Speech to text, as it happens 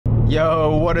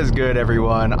Yo, what is good,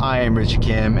 everyone? I am Richie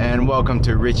Kim, and welcome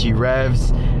to Richie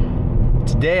Revs.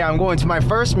 Today I'm going to my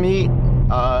first meet.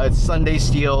 It's Sunday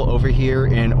Steel over here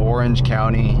in Orange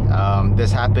County.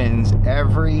 This happens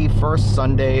every first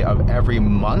Sunday of every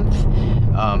month.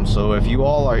 So if you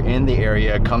all are in the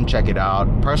area, come check it out.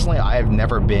 Personally, I have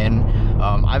never been.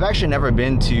 I've actually never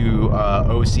been to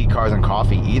OC Cars and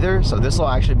Coffee either. So this will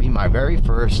actually be my very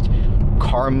first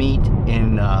car meet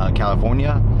in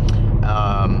California.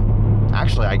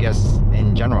 Actually, I guess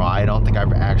in general, I don't think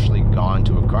I've actually gone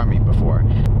to a car meet before.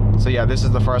 So yeah, this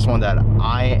is the first one that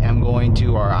I am going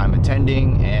to, or I'm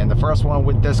attending, and the first one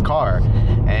with this car.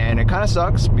 And it kind of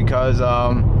sucks because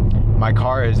my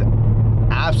car is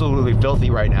absolutely filthy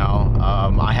right now.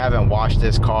 I haven't washed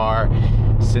this car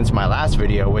since my last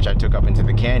video, which I took up into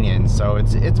the canyon. So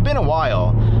it's been a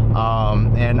while,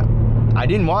 and I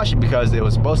didn't wash it because it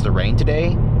was supposed to rain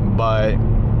today. But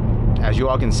as you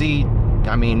all can see,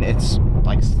 I mean, it's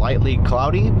like slightly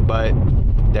cloudy, but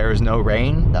there is no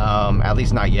rain, at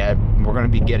least not yet. We're going to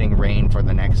be getting rain for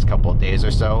the next couple of days or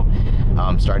so,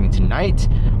 starting tonight.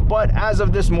 But as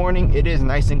of this morning, it is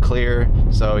nice and clear.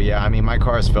 So yeah, I mean, my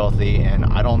car is filthy, and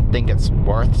I don't think it's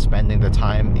worth spending the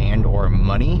time and or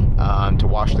money to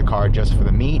wash the car just for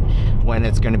the meet when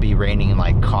it's going to be raining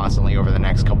like constantly over the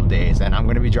next couple of days, and I'm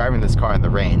going to be driving this car in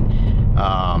the rain.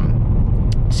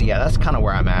 So yeah, that's kind of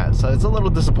where I'm at. So it's a little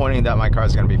disappointing that my car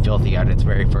is going to be filthy at its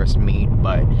very first meet,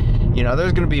 but you know,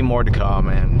 there's going to be more to come,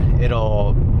 and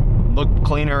it'll look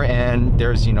cleaner, and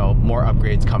there's, you know, more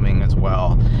upgrades coming as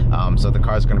well. So the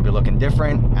car is going to be looking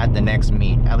different at the next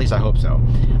meet. At least I hope so.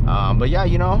 But yeah,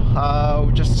 you know,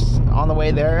 we're just on the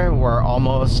way there. We're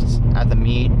almost at the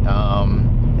meet.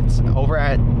 It's over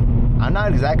at, I'm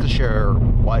not exactly sure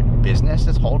what business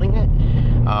is holding it,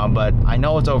 but I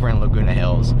know it's over in Laguna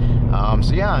Hills.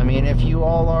 So yeah, I mean, if you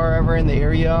all are ever in the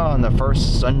area on the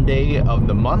first Sunday of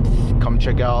the month, come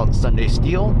check out Sunday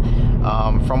Steel.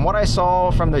 From what I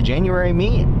saw from the January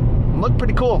meet, looked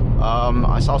pretty cool.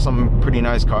 I saw some pretty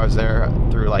nice cars there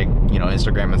through, like, you know,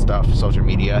 Instagram and stuff, social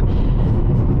media.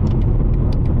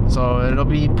 So it'll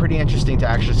be pretty interesting to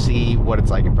actually see what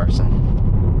it's like in person.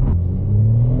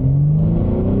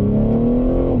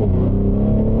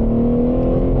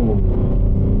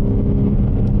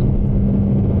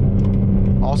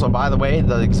 Also, by the way,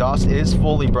 the exhaust is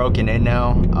fully broken in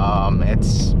now.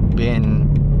 It's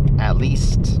been at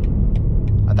least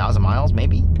 1,000 miles,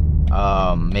 maybe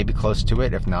close to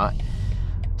it, if not.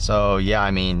 So yeah,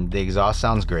 I mean, the exhaust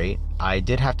sounds great. I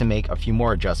did have to make a few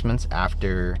more adjustments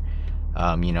after,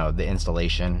 you know, the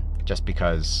installation, just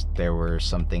because there were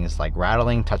some things like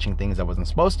rattling, touching things I wasn't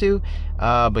supposed to.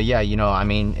 But yeah, you know, I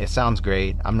mean, it sounds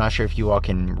great. I'm not sure if you all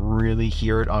can really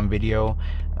hear it on video,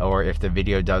 or if the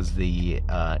video does the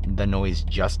noise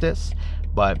justice,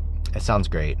 but it sounds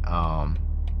great.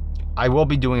 I will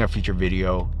be doing a future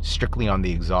video strictly on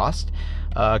the exhaust,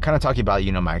 kind of talking about,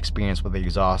 you know, my experience with the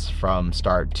exhaust from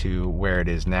start to where it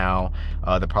is now,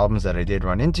 the problems that I did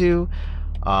run into,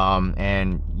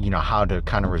 and you know, how to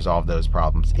kind of resolve those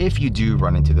problems if you do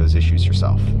run into those issues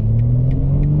yourself.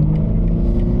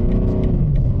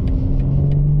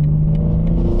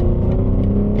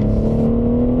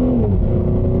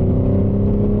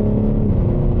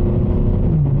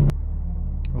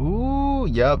 Ooh,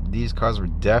 yep, these cars were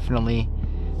definitely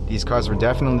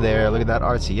there. Look at that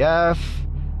RTF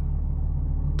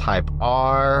Type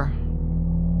R.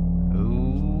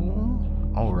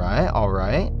 Ooh, all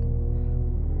right.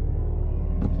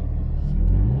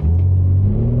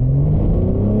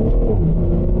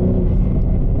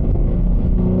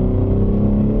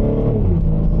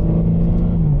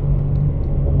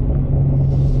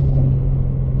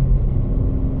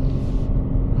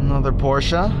 Another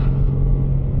Porsche.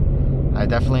 I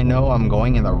definitely know I'm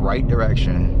going in the right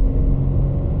direction.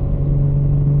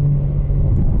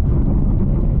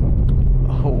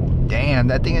 Oh, damn,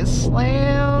 that thing is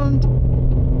slammed.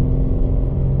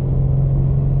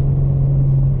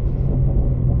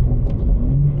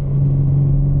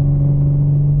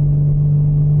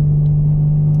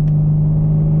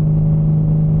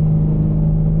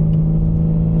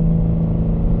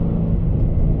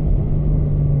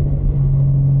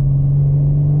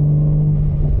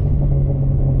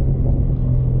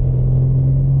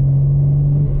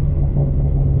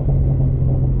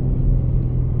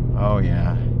 Oh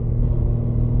yeah.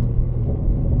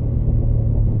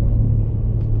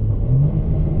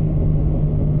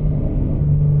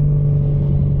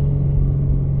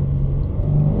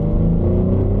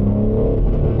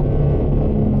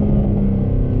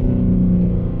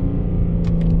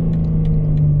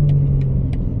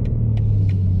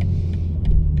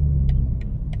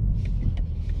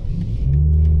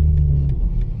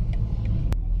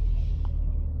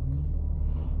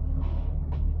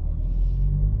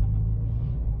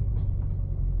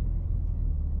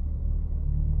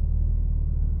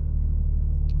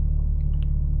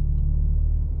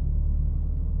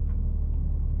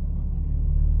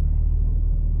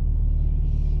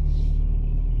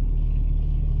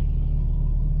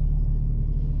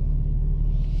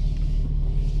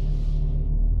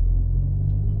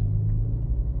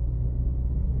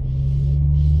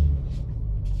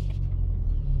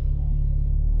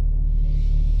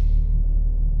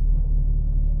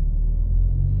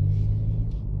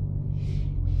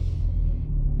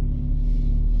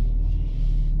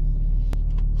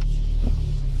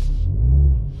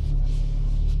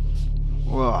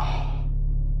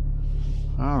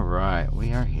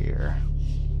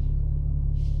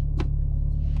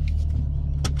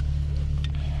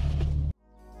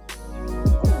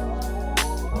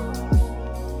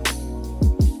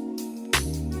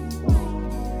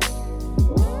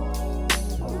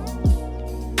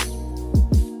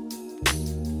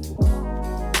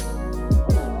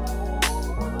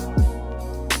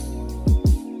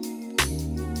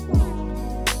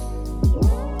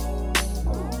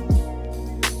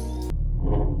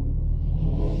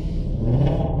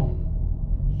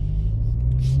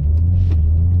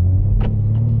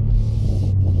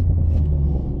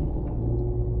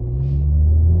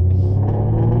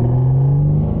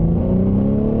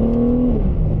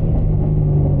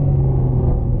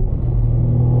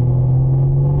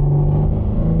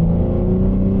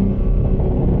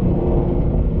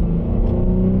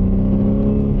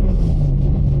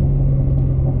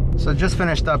 just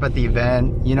finished up at the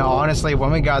event. You know, honestly,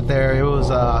 when we got there, it was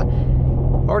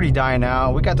already dying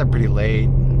out. We got there pretty late.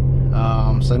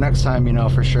 So next time, you know,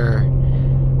 for sure,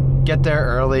 get there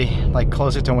early, like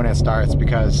closer to when it starts,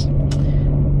 because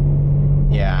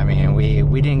yeah, I mean,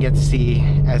 we didn't get to see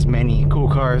as many cool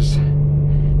cars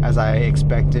as I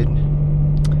expected,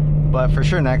 but for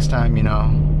sure next time, you know,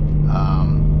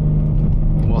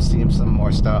 we'll see some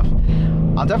more stuff.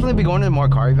 I'll definitely be going to more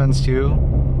car events too,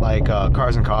 like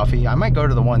Cars and Coffee. I might go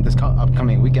to the one this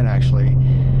upcoming weekend actually,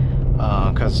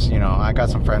 because you know, I got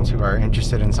some friends who are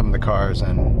interested in some of the cars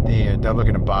and they're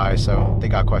looking to buy, so they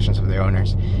got questions for their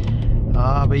owners.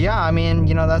 But yeah, I mean,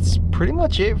 you know, that's pretty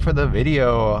much it for the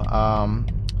video.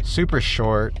 Super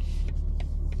short.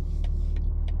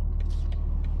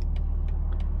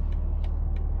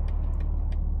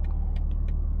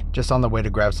 Just on the way to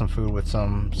grab some food with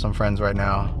some friends right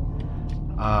now.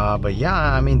 But yeah,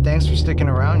 I mean, thanks for sticking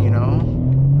around, you know.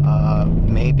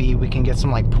 Maybe we can get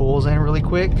some like pulls in really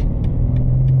quick.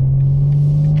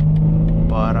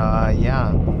 But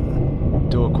yeah,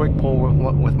 do a quick pull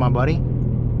with my buddy.